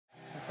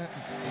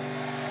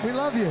We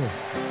love you.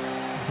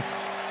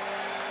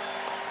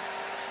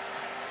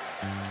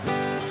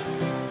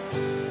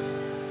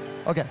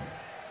 Okay,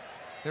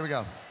 here we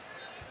go.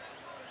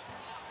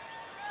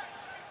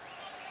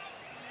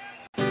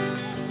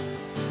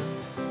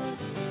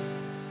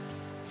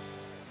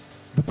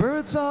 The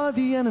birds are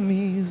the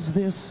enemies,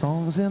 their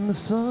songs in the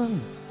sun.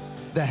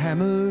 The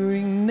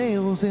hammering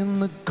nails in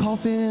the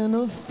coffin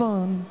of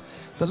fun.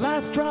 The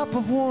last drop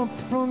of warmth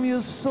from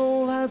your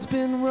soul has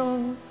been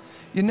wrung.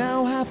 You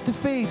now have to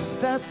face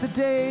that the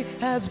day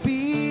has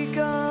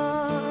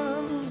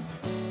begun.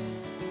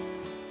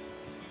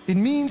 It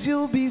means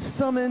you'll be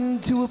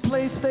summoned to a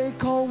place they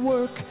call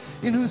work,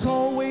 in whose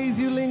hallways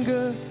you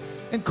linger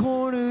and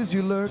corners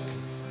you lurk.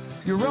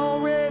 You're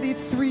already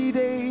 3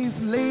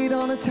 days late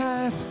on a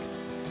task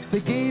they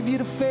gave you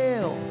to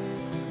fail.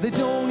 They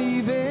don't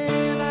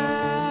even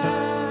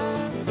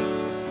ask.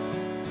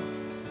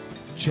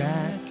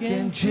 Jack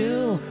and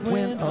Jill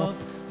went up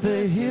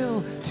the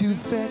hill to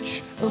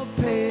fetch a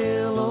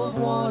pail of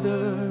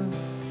water.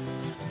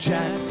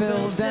 Jack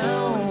fell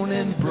down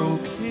and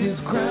broke his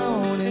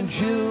crown, and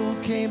Jill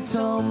came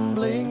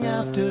tumbling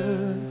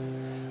after,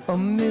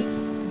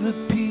 amidst the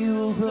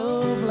peals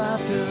of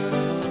laughter.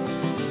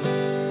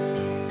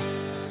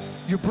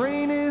 Your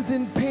brain is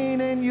in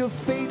pain and your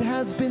fate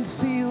has been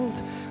sealed.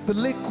 The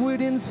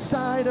liquid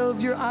inside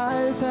of your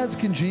eyes has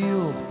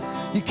congealed.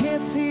 You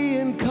can't see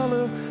in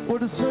color or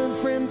discern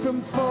friend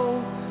from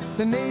foe.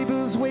 The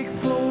neighbors wake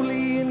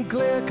slowly and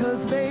glare,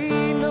 'cause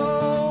they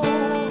know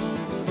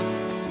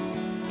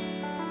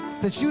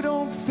that you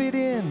don't fit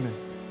in.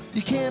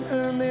 You can't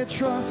earn their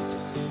trust.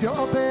 You're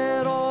up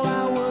at all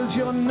hours,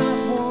 you're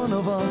not one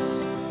of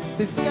us.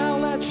 They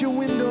scowl at your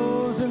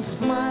windows and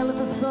smile at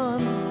the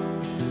sun.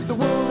 The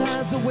world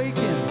has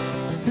awakened,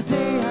 the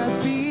day has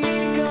begun.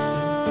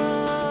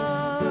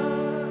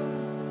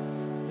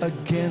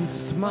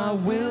 Against my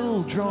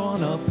will,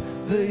 drawn up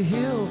the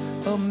hill,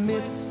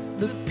 amidst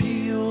the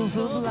peals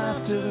of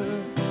laughter.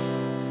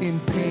 In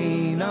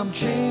pain, I'm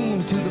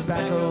chained to the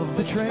back of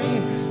the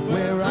train,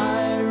 where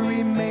I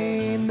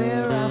remain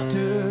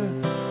thereafter,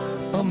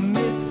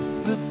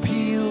 amidst the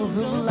peals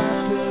of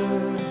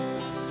laughter.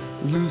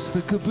 Loose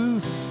the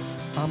caboose,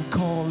 I'm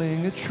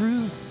calling a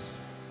truce.